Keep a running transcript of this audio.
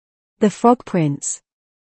The Frog Prince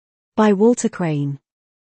by Walter Crane.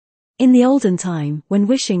 In the olden time, when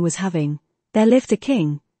wishing was having, there lived a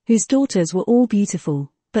king, whose daughters were all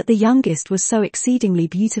beautiful, but the youngest was so exceedingly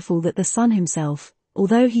beautiful that the sun himself,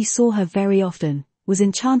 although he saw her very often, was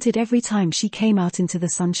enchanted every time she came out into the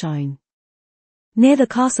sunshine. Near the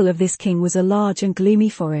castle of this king was a large and gloomy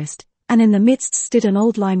forest, and in the midst stood an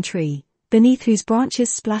old lime tree, beneath whose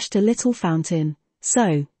branches splashed a little fountain.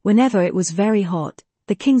 So, whenever it was very hot,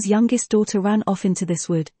 the king's youngest daughter ran off into this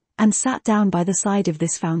wood, and sat down by the side of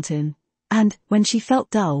this fountain, and, when she felt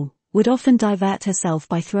dull, would often divert herself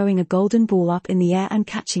by throwing a golden ball up in the air and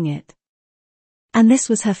catching it. And this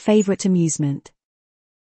was her favorite amusement.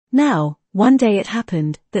 Now, one day it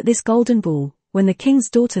happened that this golden ball, when the king's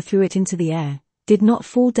daughter threw it into the air, did not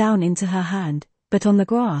fall down into her hand, but on the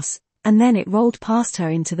grass, and then it rolled past her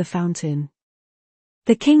into the fountain.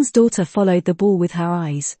 The king's daughter followed the ball with her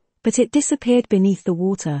eyes, but it disappeared beneath the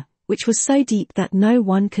water, which was so deep that no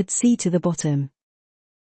one could see to the bottom.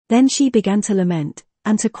 Then she began to lament,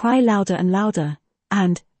 and to cry louder and louder,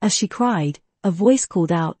 and, as she cried, a voice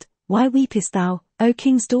called out, "Why weepest thou, O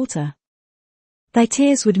king's daughter? Thy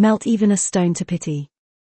tears would melt even a stone to pity."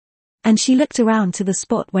 And she looked around to the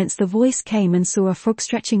spot whence the voice came and saw a frog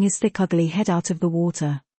stretching his thick ugly head out of the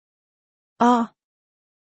water. "Ah!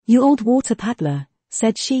 You old water paddler,"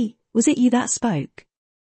 said she, "was it you that spoke?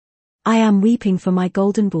 I am weeping for my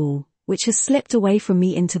golden ball, which has slipped away from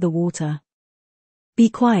me into the water." "Be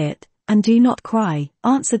quiet, and do not cry,"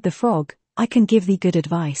 answered the frog, "I can give thee good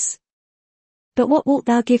advice." "But what wilt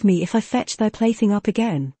thou give me if I fetch thy plaything up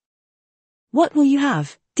again?" "What will you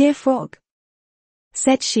have, dear frog?"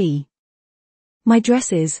 said she. "My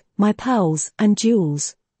dresses, my pearls and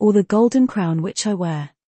jewels, or the golden crown which I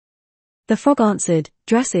wear." The frog answered,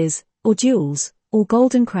 "Dresses, or jewels, or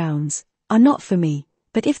golden crowns, are not for me,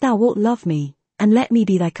 but if thou wilt love me, and let me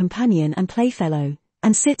be thy companion and playfellow,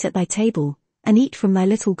 and sit at thy table, and eat from thy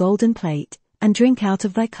little golden plate, and drink out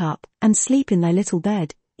of thy cup, and sleep in thy little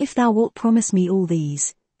bed, if thou wilt promise me all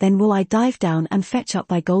these, then will I dive down and fetch up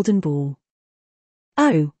thy golden ball."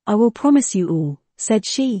 "Oh, I will promise you all," said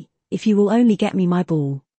she, "if you will only get me my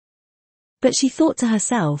ball." But she thought to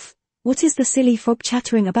herself, "What is the silly frog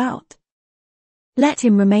chattering about? Let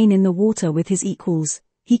him remain in the water with his equals,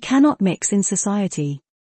 he cannot mix in society."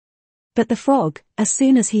 But the frog, as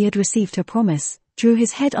soon as he had received her promise, drew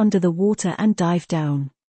his head under the water and dived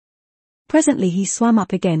down. Presently he swam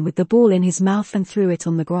up again with the ball in his mouth and threw it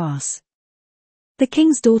on the grass. The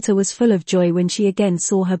king's daughter was full of joy when she again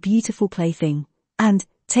saw her beautiful plaything, and,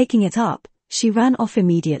 taking it up, she ran off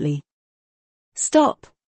immediately. "Stop!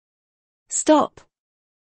 Stop!"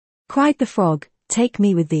 cried the frog, "take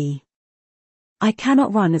me with thee. I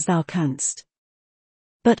cannot run as thou canst."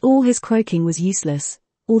 But all his croaking was useless.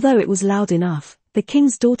 Although it was loud enough, the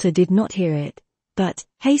king's daughter did not hear it, but,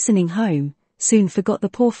 hastening home, soon forgot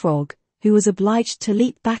the poor frog, who was obliged to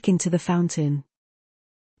leap back into the fountain.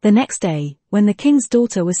 The next day, when the king's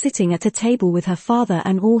daughter was sitting at a table with her father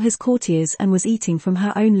and all his courtiers and was eating from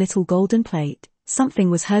her own little golden plate, something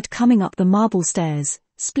was heard coming up the marble stairs,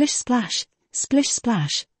 splish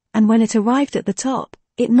splash, and when it arrived at the top,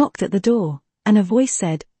 it knocked at the door, and a voice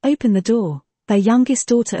said, "Open the door, thy youngest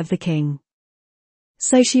daughter of the king."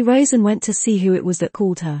 So she rose and went to see who it was that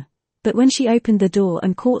called her, but when she opened the door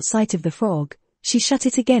and caught sight of the frog, she shut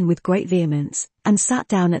it again with great vehemence, and sat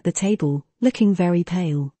down at the table, looking very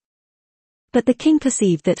pale. But the king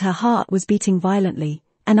perceived that her heart was beating violently,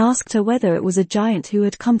 and asked her whether it was a giant who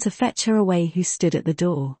had come to fetch her away who stood at the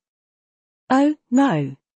door. "Oh,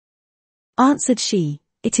 no," answered she,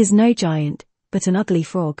 "it is no giant, but an ugly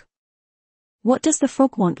frog." "What does the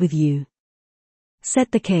frog want with you?" said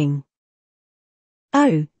the king.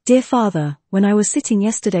 "Oh, dear father, when I was sitting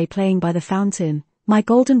yesterday playing by the fountain, my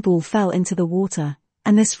golden ball fell into the water,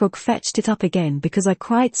 and this frog fetched it up again because I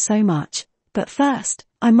cried so much, but first,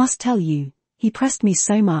 I must tell you, he pressed me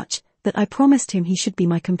so much, that I promised him he should be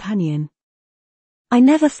my companion. I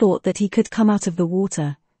never thought that he could come out of the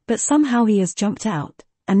water, but somehow he has jumped out,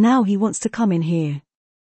 and now he wants to come in here."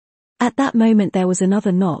 At that moment there was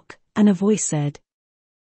another knock, and a voice said,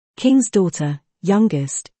 "King's daughter,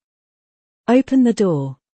 youngest. Open the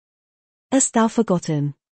door. Hast thou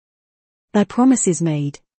forgotten thy promises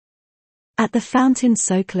made at the fountain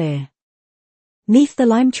so clear, 'neath the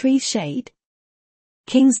lime tree's shade?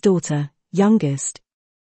 King's daughter, youngest.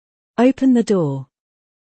 Open the door."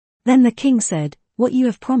 Then the king said, "What you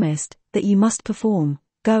have promised, that you must perform,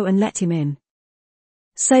 go and let him in."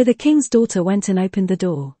 So the king's daughter went and opened the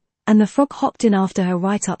door, and the frog hopped in after her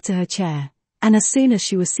right up to her chair, and as soon as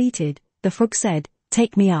she was seated, the frog said,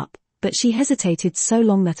 "Take me up," but she hesitated so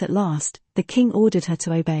long that at last, the king ordered her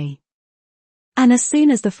to obey. And as soon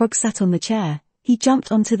as the frog sat on the chair, he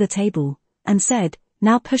jumped onto the table, and said,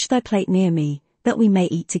 "Now push thy plate near me, that we may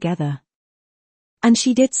eat together." And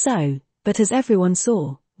she did so, but as everyone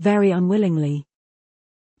saw, very unwillingly.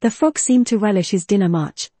 The frog seemed to relish his dinner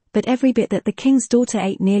much, but every bit that the king's daughter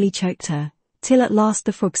ate nearly choked her, till at last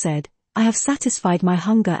the frog said, "I have satisfied my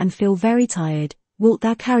hunger and feel very tired. Wilt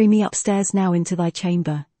thou carry me upstairs now into thy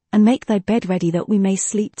chamber, and make thy bed ready that we may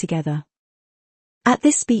sleep together?" At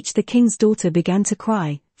this speech the king's daughter began to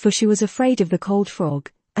cry, for she was afraid of the cold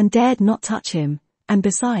frog, and dared not touch him, and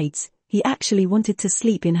besides, he actually wanted to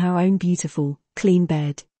sleep in her own beautiful, clean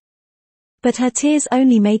bed. But her tears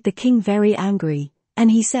only made the king very angry,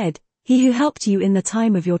 and he said, "He who helped you in the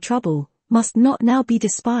time of your trouble, must not now be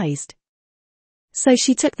despised." So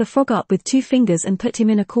she took the frog up with 2 fingers and put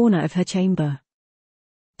him in a corner of her chamber.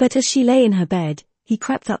 But as she lay in her bed, he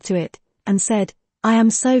crept up to it, and said, "I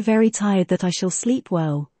am so very tired that I shall sleep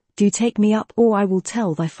well. Do take me up, or I will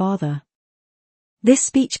tell thy father." This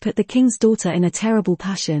speech put the king's daughter in a terrible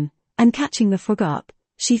passion, and catching the frog up,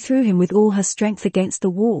 she threw him with all her strength against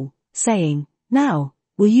the wall, saying, "Now,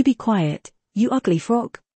 will you be quiet, you ugly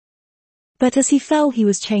frog?" But as he fell he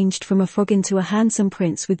was changed from a frog into a handsome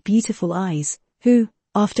prince with beautiful eyes, who,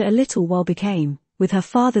 after a little while became, with her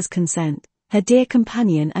father's consent, her dear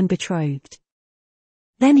companion and betrothed.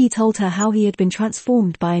 Then he told her how he had been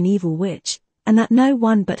transformed by an evil witch, and that no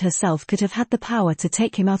one but herself could have had the power to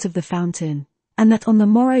take him out of the fountain, and that on the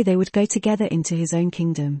morrow they would go together into his own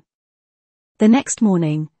kingdom. The next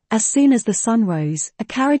morning, as soon as the sun rose, a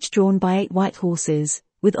carriage drawn by 8 white horses,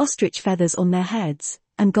 with ostrich feathers on their heads,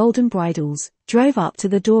 and golden bridles, drove up to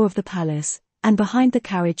the door of the palace, and behind the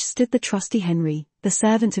carriage stood the trusty Henry, the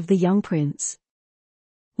servant of the young prince.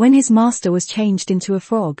 When his master was changed into a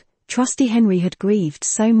frog, trusty Henry had grieved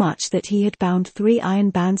so much that he had bound 3 iron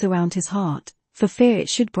bands around his heart, for fear it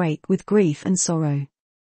should break with grief and sorrow.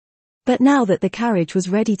 But now that the carriage was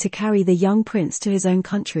ready to carry the young prince to his own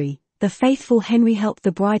country, the faithful Henry helped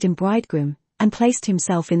the bride and bridegroom, and placed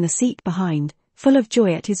himself in the seat behind, full of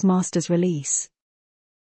joy at his master's release.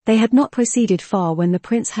 They had not proceeded far when the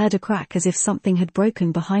prince heard a crack as if something had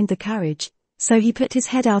broken behind the carriage, so he put his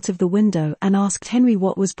head out of the window and asked Henry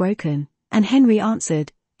what was broken, and Henry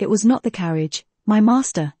answered, "It was not the carriage, my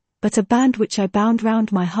master, but a band which I bound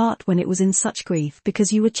round my heart when it was in such grief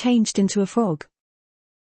because you were changed into a frog."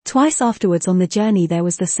 Twice afterwards on the journey there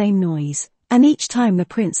was the same noise, and each time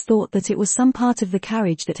the prince thought that it was some part of the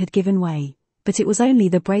carriage that had given way, but it was only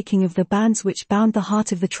the breaking of the bands which bound the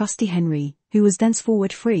heart of the trusty Henry, who was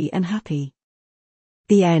thenceforward free and happy.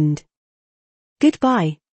 The end.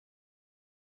 Goodbye.